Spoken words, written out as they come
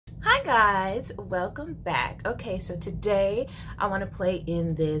guys, welcome back. Okay, so today I want to play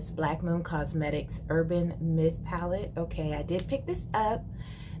in this Black Moon Cosmetics Urban Myth palette. Okay, I did pick this up.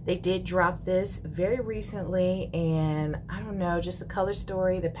 They did drop this very recently, and I don't know, just the color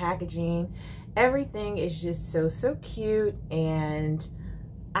story, the packaging, everything is just so cute, and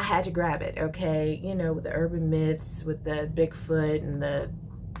I had to grab it. Okay, you know, with the urban myths, with the Bigfoot and the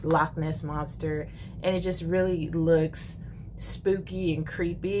Loch Ness monster, and it just really looks spooky and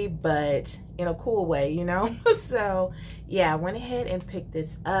creepy, but in a cool way, you know. So yeah, I went ahead and picked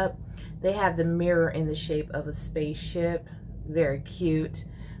this up. They have the mirror in the shape of a spaceship. Very cute.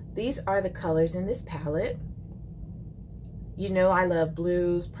 These are the colors in this palette. You know I love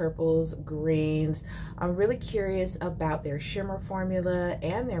blues, purples, greens. I'm really curious about their shimmer formula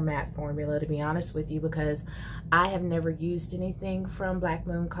and their matte formula, to be honest with you, because I have never used anything from Black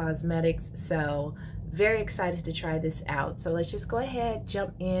Moon Cosmetics, so very excited to try this out. So let's just go ahead,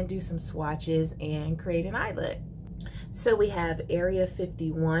 jump in, do some swatches, and create an eye look. So we have Area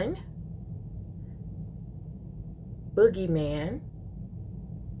 51, Boogeyman,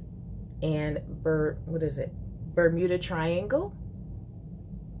 and Bermuda Triangle.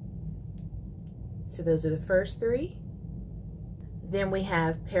 So those are the first three. Then we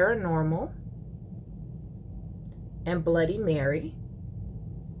have Paranormal and Bloody Mary.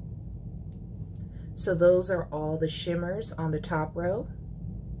 So those are all the shimmers on the top row.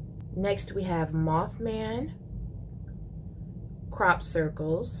 Next we have Mothman, Crop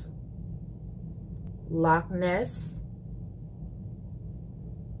Circles, Loch Ness.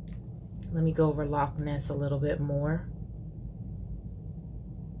 Let me go over Loch Ness a little bit more.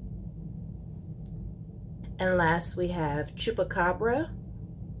 And last we have Chupacabra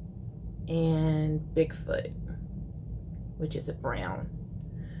and Bigfoot, which is a brown.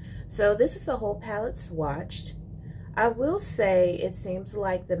 So this is the whole palette swatched. I will say it seems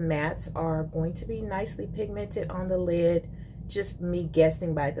like the mattes are going to be nicely pigmented on the lid. Just me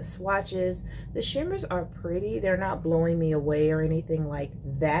guessing by the swatches. The shimmers are pretty. They're not blowing me away or anything like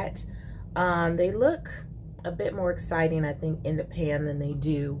that. They look a bit more exciting, I think, in the pan than they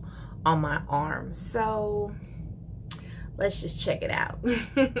do on my arm. So let's just check it out.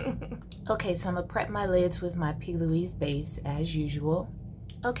 Okay, so I'm gonna prep my lids with my PLouise base as usual.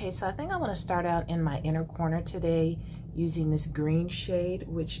 Okay, so I think I want to start out in my inner corner today using this green shade,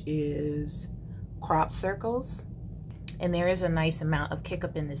 which is Crop Circles. And there is a nice amount of kick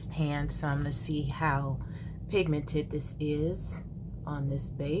up in this pan, so I'm going to see how pigmented this is on this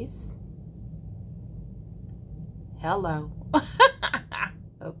base. Hello.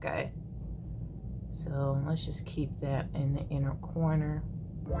 Okay. So let's just keep that in the inner corner.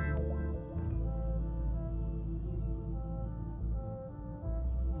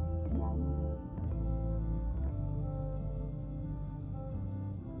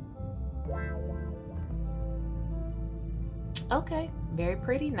 Okay, very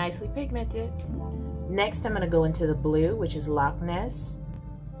pretty, nicely pigmented. Next, I'm going to go into the blue, which is Loch Ness.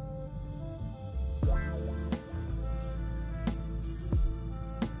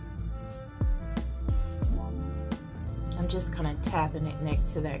 I'm just kind of tapping it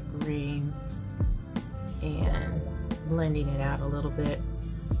next to that green and blending it out a little bit.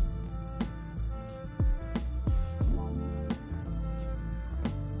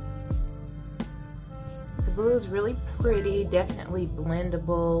 Blue is really pretty, definitely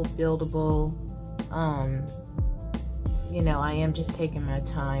blendable, buildable. You know, I am just taking my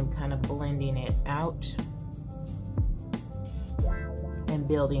time kind of blending it out and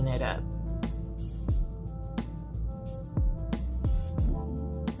building it up.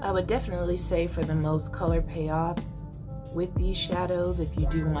 I would definitely say for the most color payoff with these shadows, if you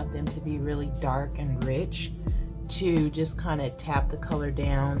do want them to be really dark and rich, to just kind of tap the color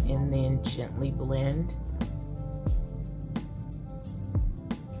down and then gently blend.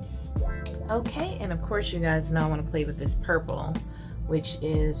 Okay, and of course you guys know I want to play with this purple, which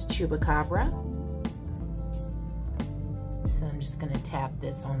is Chupacabra. So I'm just going to tap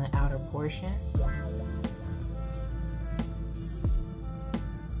this on the outer portion.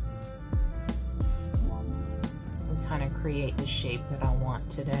 And kind of create the shape that I want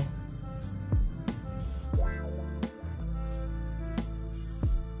today.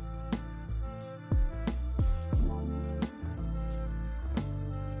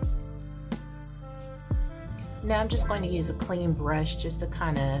 Now I'm just going to use a clean brush just to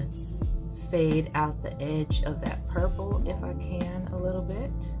kind of fade out the edge of that purple if I can a little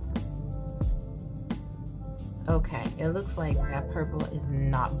bit. Okay, it looks like that purple is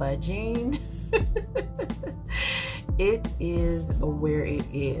not budging. It is where it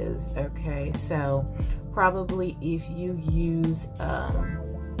is. Okay, so probably if you use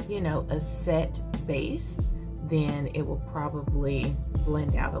you know, a set base, then it will probably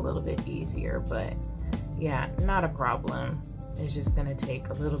blend out a little bit easier. But yeah, not a problem. It's just gonna take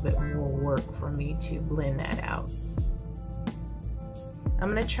a little bit more work for me to blend that out. I'm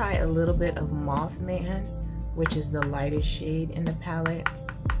gonna try a little bit of Mothman, which is the lightest shade in the palette,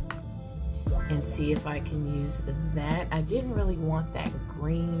 and see if I can use that. I didn't really want that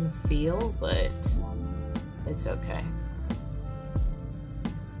green feel, but it's okay.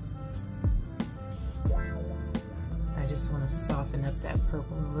 I just want to soften up that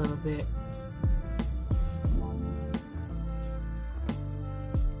purple a little bit.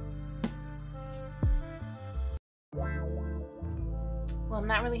 Well, I'm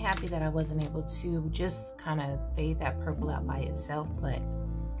not really happy that I wasn't able to just kind of fade that purple out by itself, but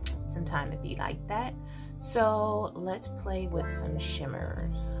sometimes it be like that. So let's play with some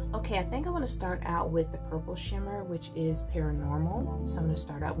shimmers. Okay, I think I want to start out with the purple shimmer, which is Paranormal. So I'm going to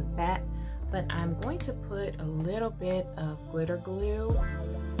start out with that, but I'm going to put a little bit of glitter glue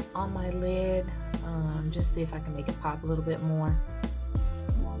on my lid, just see if I can make it pop a little bit more.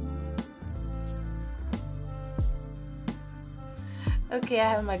 Okay, I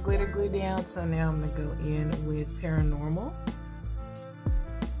have my glitter glue down, so now I'm gonna go in with Paranormal.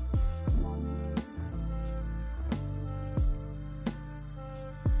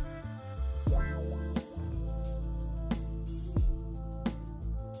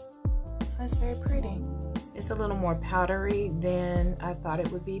 That's very pretty. It's a little more powdery than I thought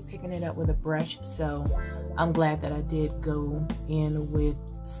it would be picking it up with a brush, so I'm glad that I did go in with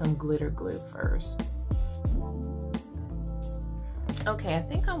some glitter glue first. Okay, I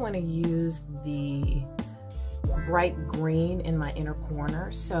think I want to use the bright green in my inner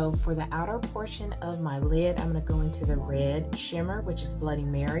corner. So for the outer portion of my lid, I'm going to go into the red shimmer, which is Bloody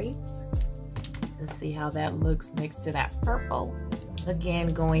Mary. Let's see how that looks next to that purple.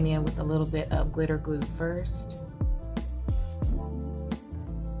 Again, going in with a little bit of glitter glue first.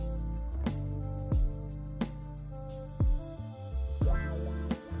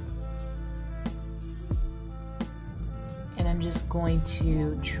 Just going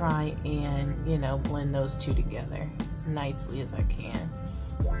to try and, you know, blend those two together as nicely as I can.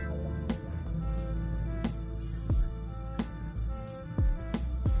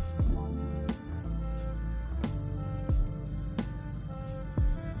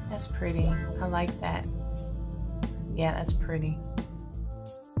 That's pretty. I like that. Yeah, that's pretty.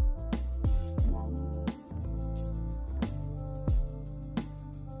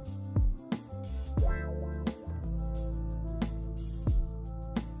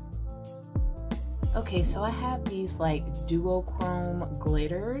 Okay, so I have these like duochrome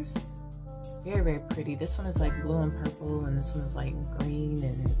glitters. Very, very pretty. This one is like blue and purple, and this one is like green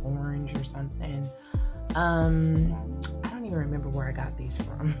and orange or something. I don't even remember where I got these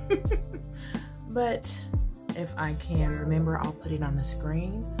from. But if I can remember, I'll put it on the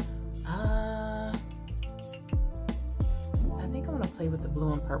screen. I think I want to play with the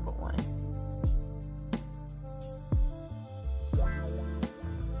blue and purple one.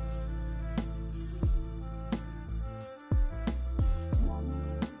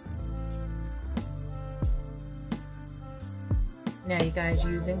 Now, you guys,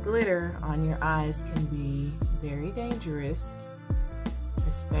 using glitter on your eyes can be very dangerous,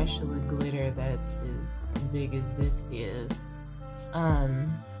 especially glitter that's as big as this is.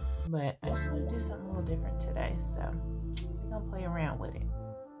 But I just want to do something a little different today, so we're gonna play around with it.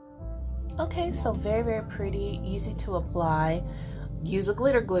 Okay, so very, very pretty, easy to apply. Use a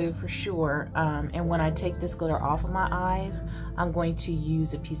glitter glue for sure. And when I take this glitter off of my eyes, I'm going to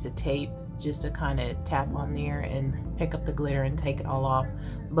use a piece of tape just to kind of tap on there and pick up the glitter and take it all off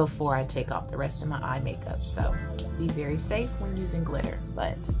before I take off the rest of my eye makeup. So be very safe when using glitter,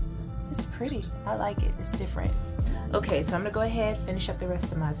 but it's pretty. I like it. It's different. Okay, so I'm gonna go ahead, finish up the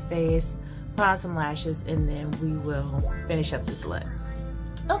rest of my face, put on some lashes, and then we will finish up this look.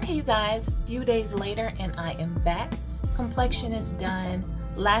 Okay, you guys, a few days later and I am back. Complexion is done,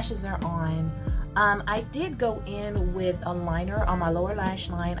 lashes are on. I did go in with a liner on my lower lash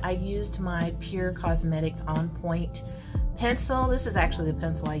line. I used my Pure Cosmetics On Point pencil. This is actually the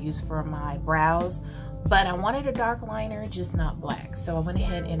pencil I use for my brows, but I wanted a dark liner, just not black. So I went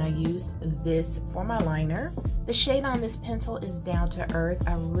ahead and I used this for my liner. The shade on this pencil is Down to Earth.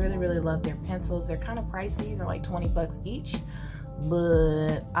 I really, really love their pencils. They're kind of pricey. They're like 20 bucks each,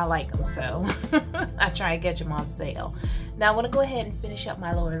 but I like them, so I try and catch them on sale. Now I want to go ahead and finish up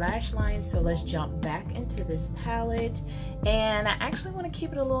my lower lash line, so let's jump back into this palette. And I actually want to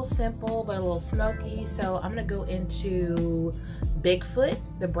keep it a little simple but a little smoky, so I'm going to go into Bigfoot,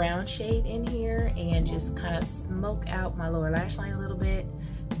 the brown shade in here, and just kind of smoke out my lower lash line a little bit.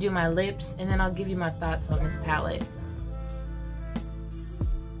 do my lips, and then I'll give you my thoughts on this palette.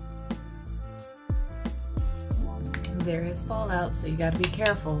 There is fallout, so you got to be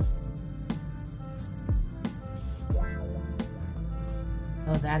careful.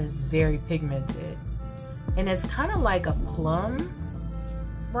 Oh, that is very pigmented. And it's kind of like a plum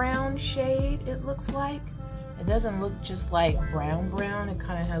brown shade, it looks like. It doesn't look just like brown. It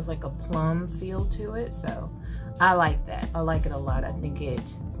kind of has like a plum feel to it, so I like that. I like it a lot. I think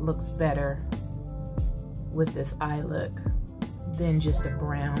it looks better with this eye look than just a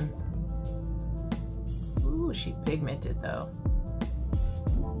brown. Ooh, she pigmented though.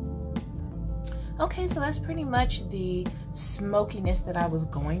 Okay, so that's pretty much the smokiness that I was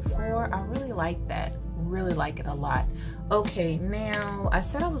going for. I really like that. Really like it a lot. Okay, now I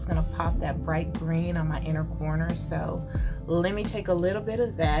said I was gonna pop that bright green on my inner corner, so let me take a little bit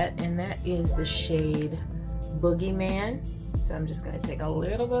of that, and that is the shade Boogeyman. So I'm just gonna take a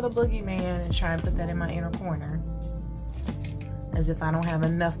little bit of Boogeyman and try and put that in my inner corner, as if I don't have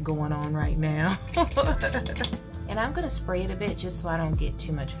enough going on right now. And I'm gonna spray it a bit just so I don't get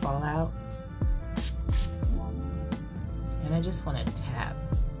too much fallout. And I just want to tap.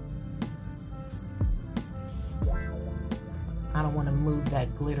 I don't want to move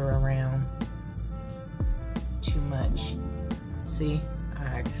that glitter around too much. See, I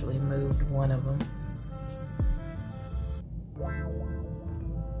actually moved one of them.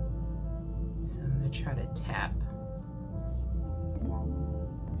 So I'm going to try to tap.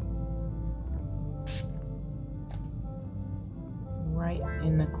 Right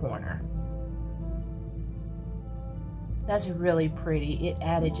in the corner. That's really pretty. It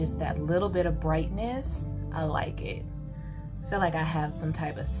added just that little bit of brightness. I like it. I feel like I have some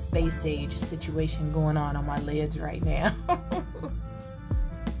type of space age situation going on my lids right now.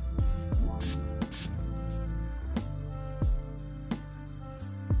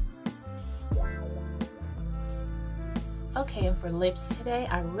 Okay, and for lips today,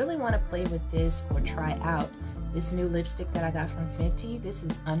 I really want to play with this or try out this new lipstick that I got from Fenty. This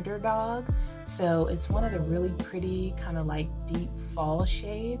is Underdawg. So it's one of the really pretty kind of like deep fall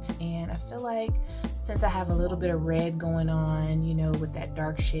shades, and I feel like since I have a little bit of red going on, you know, with that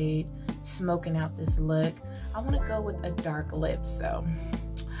dark shade smoking out this look, I want to go with a dark lip. So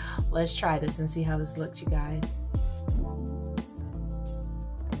let's try this and see how this looks, you guys.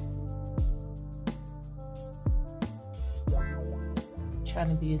 Trying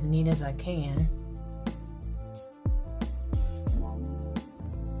to be as neat as I can.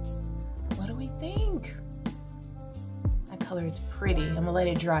 What do we think? That color is pretty. I'm gonna let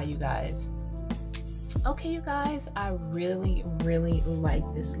it dry, you guys. Okay, you guys, I really like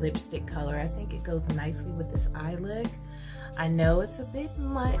this lipstick color. I think it goes nicely with this eye look. I know it's a bit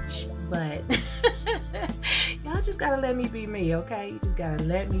much, but y'all just gotta let me be me, okay? You just gotta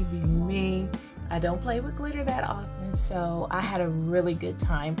let me be me. I don't play with glitter that often, so I had a really good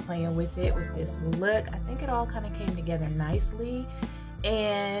time playing with it with this look. I think it all kind of came together nicely,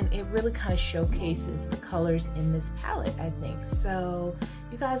 and it really kind of showcases the colors in this palette, I think. So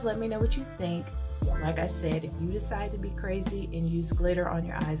you guys let me know what you think. Like I said, if you decide to be crazy and use glitter on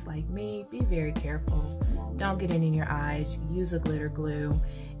your eyes like me, be very careful. Don't get it in your eyes. Use a glitter glue,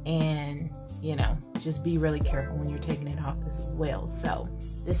 and you know, just be really careful when you're taking it off as well. So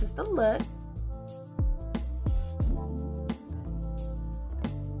this is the look.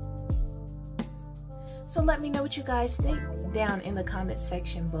 So let me know what you guys think down in the comment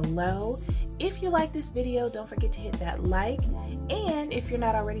section below. If you like this video, don't forget to hit that like. And if you're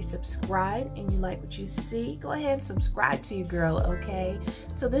not already subscribed and you like what you see, go ahead and subscribe to your girl, okay?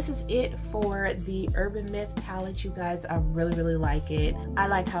 So this is it for the Urban Myth palette, you guys. I really like it. I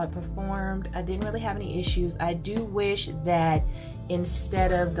like how it performed. I didn't really have any issues. I do wish that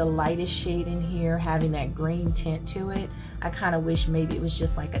instead of the lightest shade in here having that green tint to it, I kind of wish maybe it was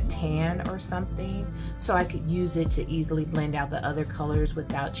just like a tan or something, so I could use it to easily blend out the other colors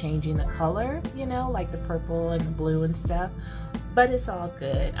without changing the color, you know, like the purple and the blue and stuff. But it's all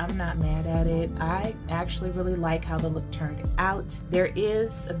good. I'm not mad at it. I actually really like how the look turned out. There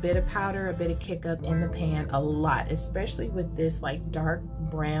is a bit of powder, a bit of kick up in the pan, a lot, especially with this like dark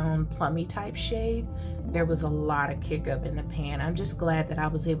brown plummy type shade. There was a lot of kick up in the pan. I'm just glad that I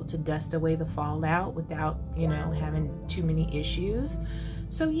was able to dust away the fallout without, you know, having too many issues.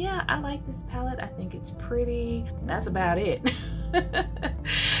 So yeah, I like this palette. I think it's pretty. That's about it.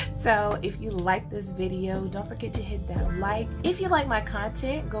 So if you like this video, don't forget to hit that like. If you like my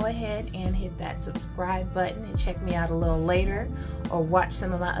content, go ahead and hit that subscribe button and check me out a little later, or watch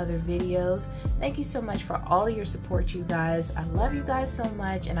some of my other videos. Thank you so much for all of your support, you guys. I love you guys so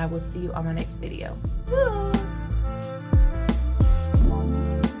much, and I will see you on my next video. Toodles!